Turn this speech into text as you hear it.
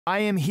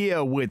I am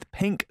here with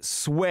Pink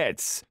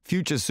Sweats,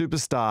 future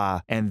superstar,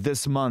 and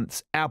this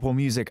month's Apple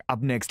Music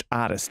Up Next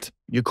artist.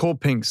 You're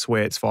called Pink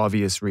Sweats for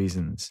obvious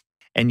reasons,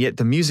 and yet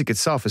the music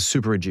itself is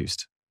super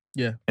reduced.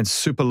 Yeah. And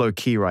super low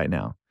key right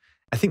now.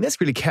 I think that's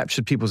really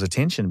captured people's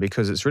attention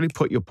because it's really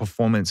put your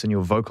performance and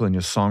your vocal and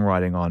your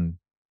songwriting on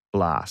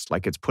blast.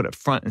 Like it's put it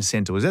front and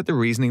center. Was that the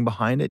reasoning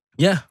behind it?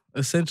 Yeah,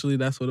 essentially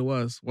that's what it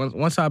was.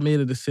 Once I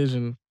made a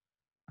decision,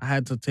 I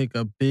had to take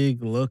a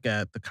big look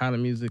at the kind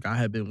of music I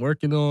had been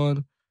working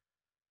on.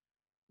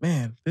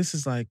 Man, this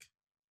is like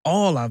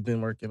all I've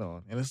been working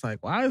on. And it's like,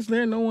 why is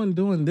there no one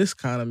doing this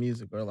kind of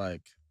music or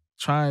like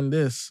trying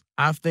this?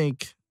 I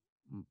think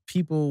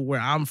people where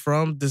I'm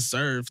from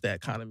deserve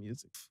that kind of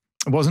music.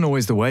 It wasn't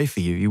always the way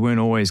for you. You weren't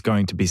always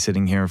going to be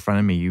sitting here in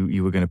front of me.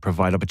 You were going to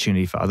provide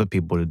opportunity for other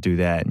people to do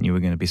that. And you were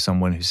going to be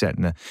someone who sat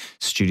in the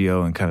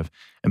studio and kind of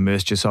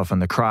immersed yourself in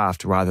the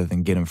craft rather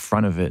than get in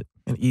front of it.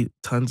 And eat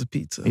tons of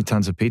pizza. Eat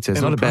tons of pizza.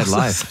 It's not a bad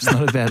life. It's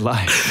not a bad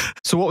life.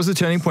 So what was the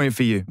turning point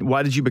for you?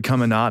 Why did you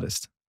become an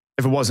artist?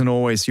 If it wasn't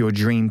always your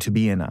dream to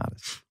be an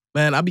artist?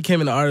 Man, I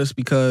became an artist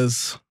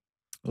because,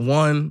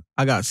 one,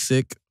 I got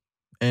sick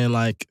and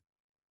like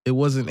it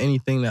wasn't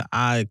anything that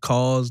I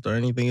caused or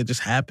anything. It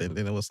just happened.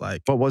 And it was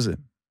like... What was it?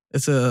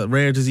 It's a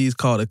rare disease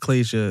called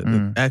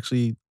achalasia. It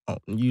actually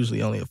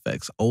usually only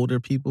affects older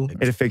people.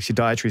 It affects your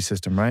dietary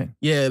system, right?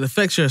 Yeah, it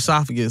affects your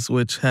esophagus,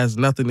 which has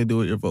nothing to do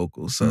with your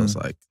vocals. So it's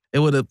like, it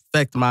would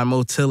affect my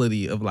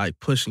motility of like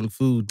pushing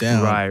food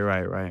down.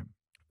 Right.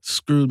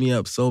 Screwed me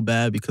up so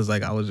bad because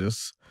like I was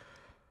just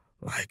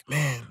like,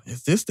 man,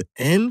 is this the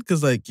end?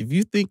 Because like if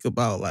you think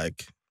about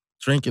like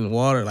drinking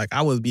water, like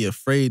I would be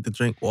afraid to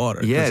drink water.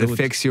 Yeah, it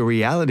affects your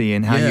reality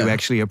and how you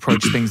actually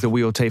approach things that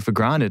we all take for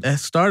granted. It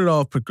started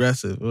off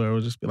progressive where it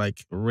would just be like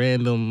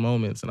random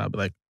moments and I'd be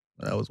like,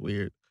 that was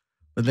weird.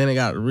 But then it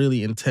got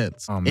really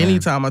intense. Oh, man.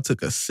 Anytime I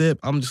took a sip,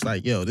 I'm just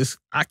like, yo,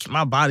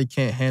 my body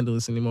can't handle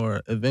this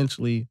anymore.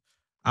 Eventually,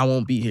 I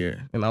won't be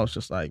here. And I was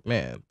just like,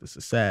 man, this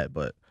is sad.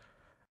 But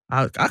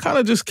I kind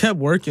of just kept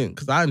working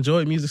because I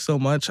enjoyed music so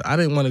much. I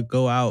didn't want to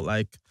go out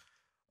like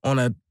on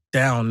a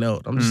down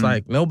note. I'm just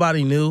like,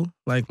 nobody knew.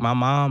 Like my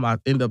mom, I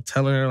ended up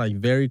telling her like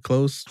very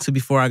close to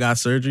before I got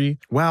surgery.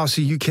 Wow,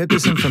 so you kept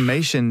this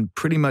information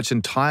pretty much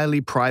entirely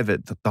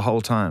private the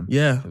whole time?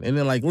 Yeah, and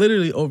then like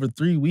literally over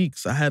 3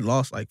 weeks, I had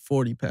lost like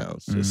 40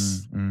 pounds.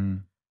 Just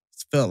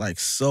felt like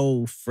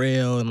so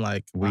frail and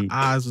like my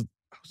eyes, I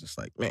was just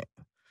like, man.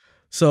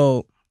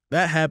 So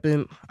that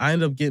happened. I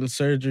ended up getting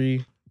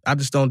surgery. I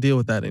just don't deal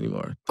with that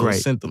anymore.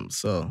 Those symptoms.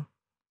 So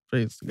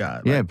praise to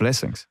God. Yeah,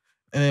 blessings.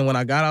 And then when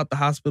I got out the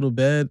hospital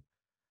bed,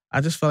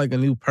 I just felt like a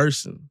new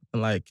person.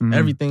 And like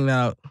everything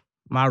now,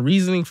 my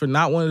reasoning for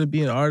not wanting to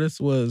be an artist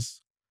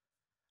was,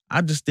 I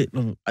just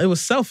didn't, it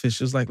was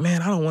selfish. It was like,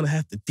 man, I don't want to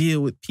have to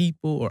deal with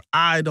people or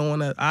I don't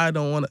want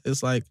to,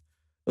 it's like,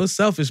 it was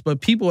selfish.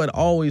 But people had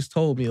always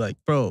told me like,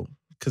 bro,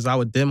 because I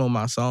would demo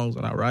my songs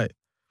when I write,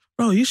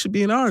 bro, you should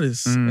be an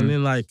artist. And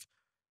then like,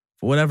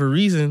 for whatever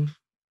reason,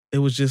 it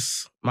was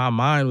just, my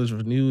mind was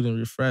renewed and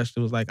refreshed. It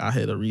was like I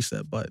hit a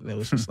reset button. It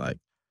was just like,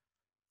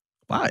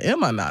 why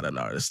am I not an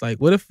artist? Like,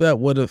 what if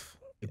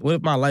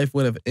my life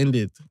would have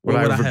ended?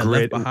 What would I have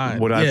left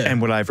behind?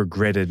 And would I have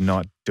regretted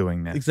not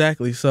doing that?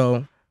 Exactly.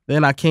 So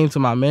then I came to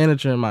my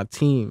manager and my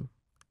team,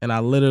 and I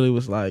literally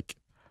was like,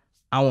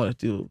 I want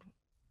to do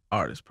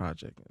artist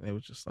project. And they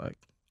was just like,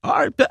 all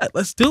right, bet,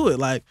 let's do it.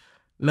 Like,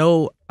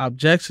 no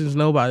objections.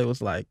 Nobody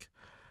was like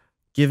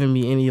giving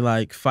me any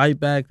like fight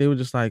back. They were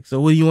just like, so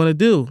what do you want to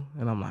do?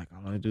 And I'm like, I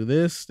want to do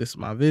this. This is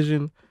my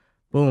vision.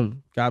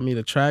 Boom. Got me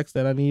the tracks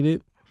that I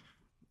needed.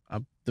 I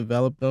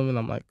developed them and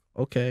I'm like,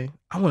 okay,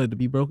 I want it to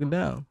be broken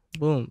down.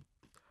 Boom.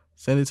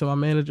 Send it to my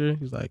manager.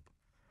 He's like,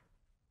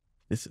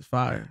 this is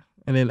fire.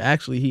 And then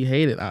actually he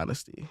hated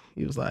honesty.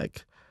 He was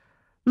like,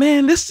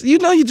 man, this, you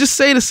just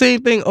say the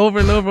same thing over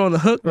and over on the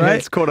hook, right? Yeah,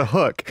 it's called a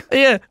hook.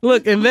 Yeah,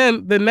 look, and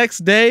then the next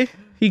day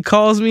he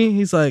calls me.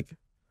 He's like,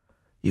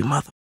 you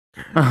motherfucker.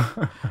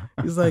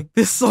 He's like,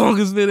 this song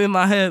has been in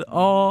my head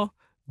all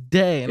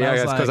day. And yeah, I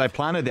was that's because like, I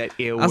planted that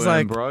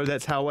earworm, bro.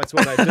 That's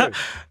what I do.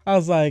 I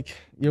was like,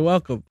 you're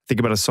welcome. Think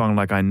about a song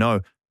like I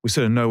Know. We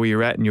sort of know where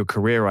you're at in your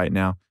career right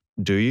now.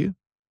 Do you?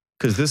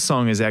 Because this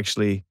song is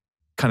actually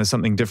kind of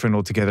something different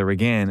altogether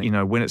again.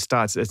 When it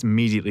starts, it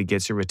immediately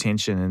gets your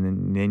attention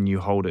and then you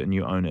hold it and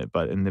you own it.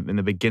 But in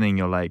the beginning,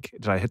 you're like,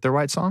 did I hit the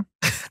right song?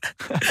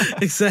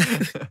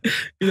 Exactly.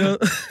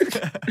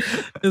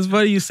 It's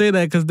funny you say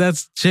that because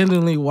that's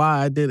genuinely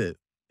why I did it.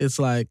 It's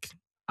like,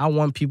 I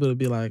want people to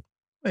be like,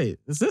 wait,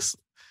 this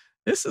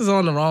is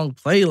on the wrong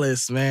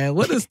playlist, man.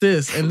 What is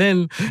this? And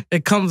then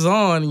it comes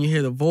on and you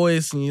hear the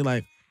voice and you're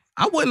like,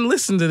 I wouldn't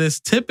listen to this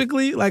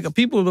typically. Like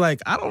people would be like,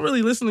 I don't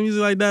really listen to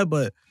music like that,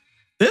 but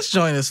this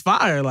joint is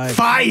fire. Like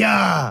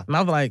fire. And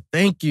I'm like,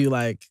 thank you.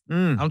 Like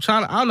I'm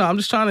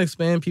just trying to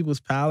expand people's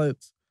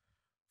palettes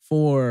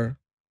for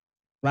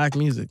Black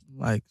music,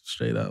 like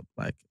straight up.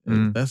 Like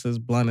that's as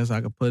blunt as I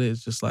could put it.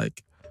 It's just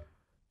like,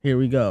 here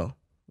we go.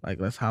 Like,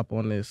 let's hop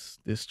on this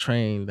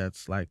train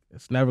that's like,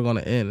 it's never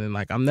gonna end. And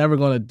like, I'm never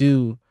gonna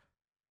do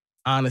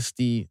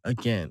honesty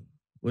again.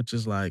 which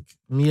is like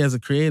me as a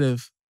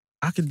creative,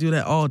 I could do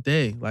that all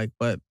day. Like,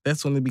 but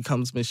that's when it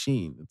becomes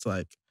machine. It's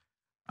like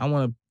I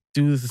want to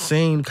do the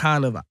same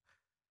kind of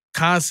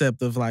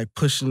concept of like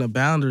pushing the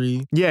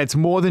boundary. Yeah, it's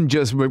more than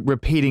just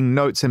repeating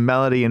notes and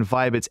melody and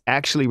vibe. It's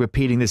actually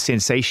repeating the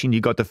sensation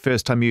you got the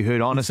first time you heard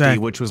Honesty,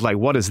 Exactly. which was like,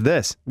 what is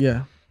this?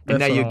 Yeah. And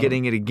now you're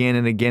getting it again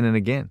and again and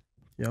again.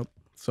 Yep.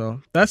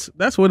 So that's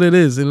what it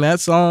is. And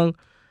that song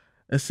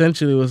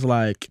essentially was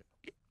like,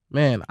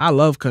 man, I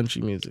love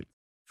country music.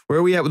 Where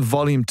are we at with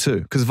volume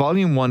 2? Because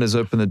volume 1 has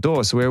opened the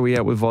door. So where are we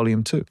at with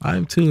volume 2?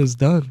 Volume 2 is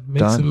done.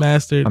 Mixed and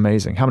mastered.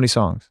 Amazing. How many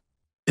songs?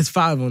 It's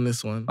 5 on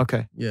this one.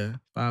 Okay. Yeah,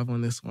 5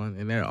 on this one.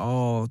 And they're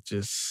all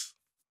just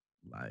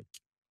like,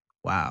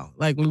 wow.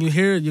 Like when you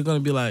hear it, you're going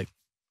to be like,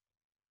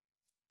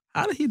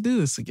 how did he do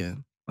this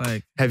again?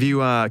 Like, have you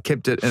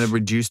kept it in a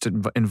reduced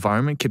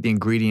environment, kept the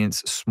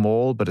ingredients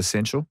small but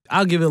essential?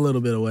 I'll give it a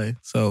little bit away.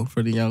 So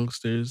for the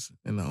youngsters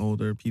and the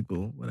older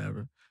people,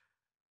 whatever,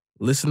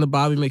 listen to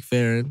Bobby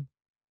McFerrin.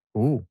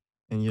 Ooh.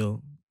 And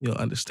you'll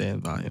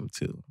understand volume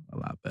 2 a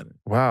lot better.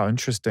 Wow,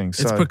 interesting.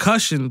 So it's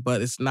percussion,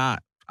 but it's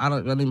not. I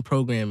didn't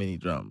program any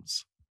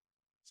drums.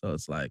 So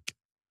it's like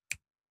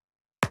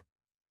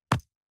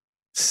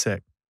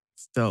sick.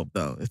 It's dope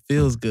though. It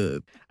feels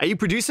good. Are you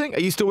producing? Are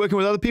you still working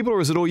with other people or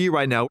is it all you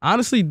right now?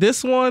 Honestly,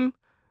 this one,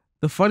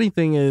 the funny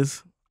thing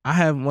is I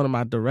have one of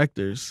my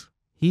directors.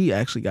 He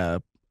actually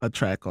got a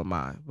track on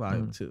my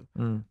volume 2.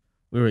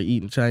 We were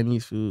eating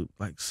Chinese food,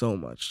 like so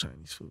much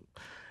Chinese food.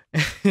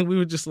 And we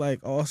were just like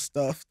all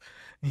stuffed.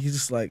 And he's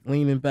just like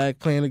leaning back,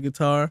 playing the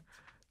guitar.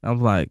 I'm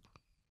like,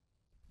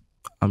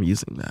 I'm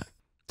using that.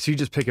 So you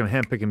just pick him,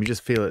 handpick him, you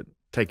just feel it,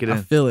 take it in.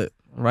 I feel it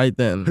right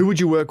then. Who would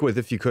you work with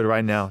if you could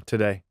right now,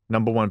 today?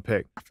 Number 1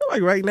 pick. I feel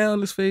like right now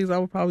in this phase, I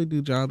would probably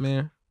do John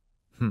Mayer.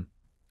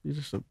 He's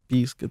just a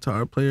beast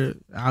guitar player.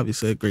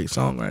 Obviously a great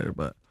songwriter,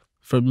 but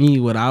for me,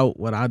 what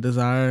I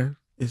desire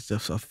is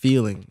just a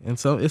feeling. And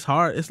so it's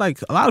hard. It's like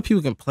a lot of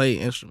people can play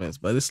instruments,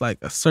 but it's like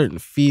a certain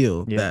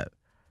feel that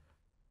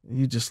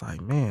you just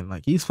like, man,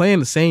 like he's playing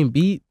the same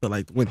beat, but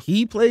like when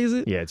he plays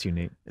it, yeah, it's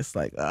unique. It's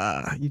like,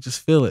 you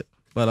just feel it.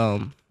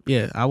 But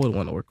yeah, I would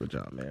want to work with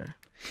John Mayer.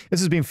 This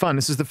has been fun.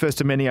 This is the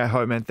first of many, I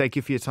hope, man. Thank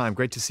you for your time.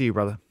 Great to see you,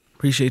 brother.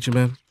 Appreciate you,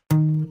 man.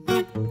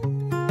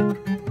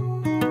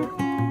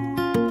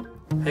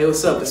 Hey,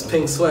 what's up? It's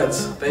Pink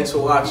Sweats. Thanks for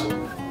watching.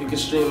 You can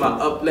stream my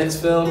Up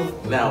Next film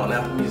now on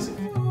Apple Music.